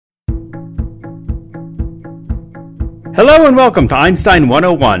Hello and welcome to Einstein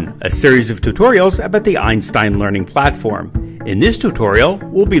 101, a series of tutorials about the Einstein Learning Platform. In this tutorial,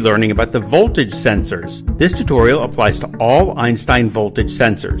 we'll be learning about the voltage sensors. This tutorial applies to all Einstein voltage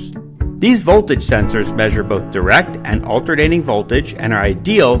sensors. These voltage sensors measure both direct and alternating voltage and are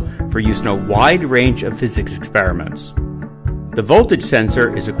ideal for use in a wide range of physics experiments. The voltage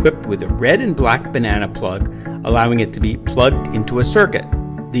sensor is equipped with a red and black banana plug, allowing it to be plugged into a circuit.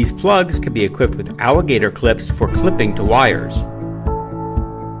 These plugs can be equipped with alligator clips for clipping to wires.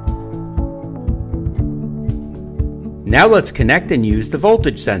 Now let's connect and use the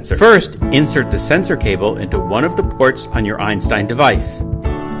voltage sensor. First, insert the sensor cable into one of the ports on your Einstein device.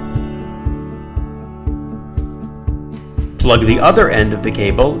 Plug the other end of the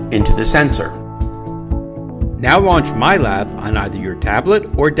cable into the sensor. Now launch MyLab on either your tablet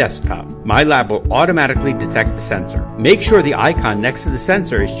or desktop. MyLab will automatically detect the sensor. Make sure the icon next to the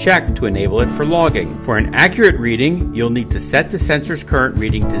sensor is checked to enable it for logging. For an accurate reading, you'll need to set the sensor's current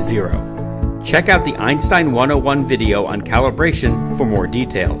reading to 0. Check out the Einstein 101 video on calibration for more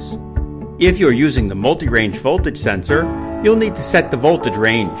details. If you're using the multi-range voltage sensor, you'll need to set the voltage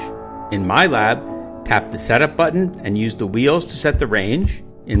range. In MyLab, tap the Setup button and use the wheels to set the range.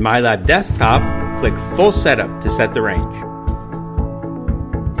 In MyLab Desktop, click Full Setup to set the range.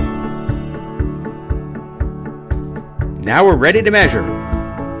 Now we're ready to measure.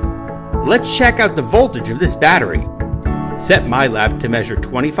 Let's check out the voltage of this battery. Set MyLab to measure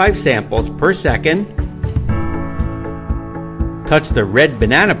 25 samples per second. Touch the red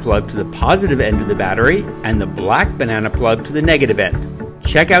banana plug to the positive end of the battery and the black banana plug to the negative end.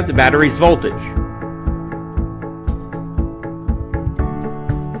 Check out the battery's voltage.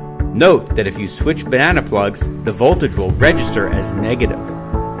 Note that if you switch banana plugs, the voltage will register as negative.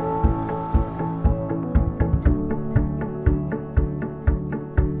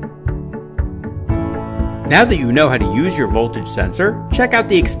 Now that you know how to use your voltage sensor, check out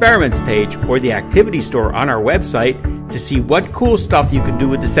the experiments page or the activity store on our website to see what cool stuff you can do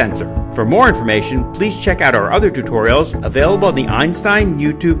with the sensor. For more information, please check out our other tutorials available on the Einstein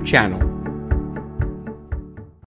YouTube channel.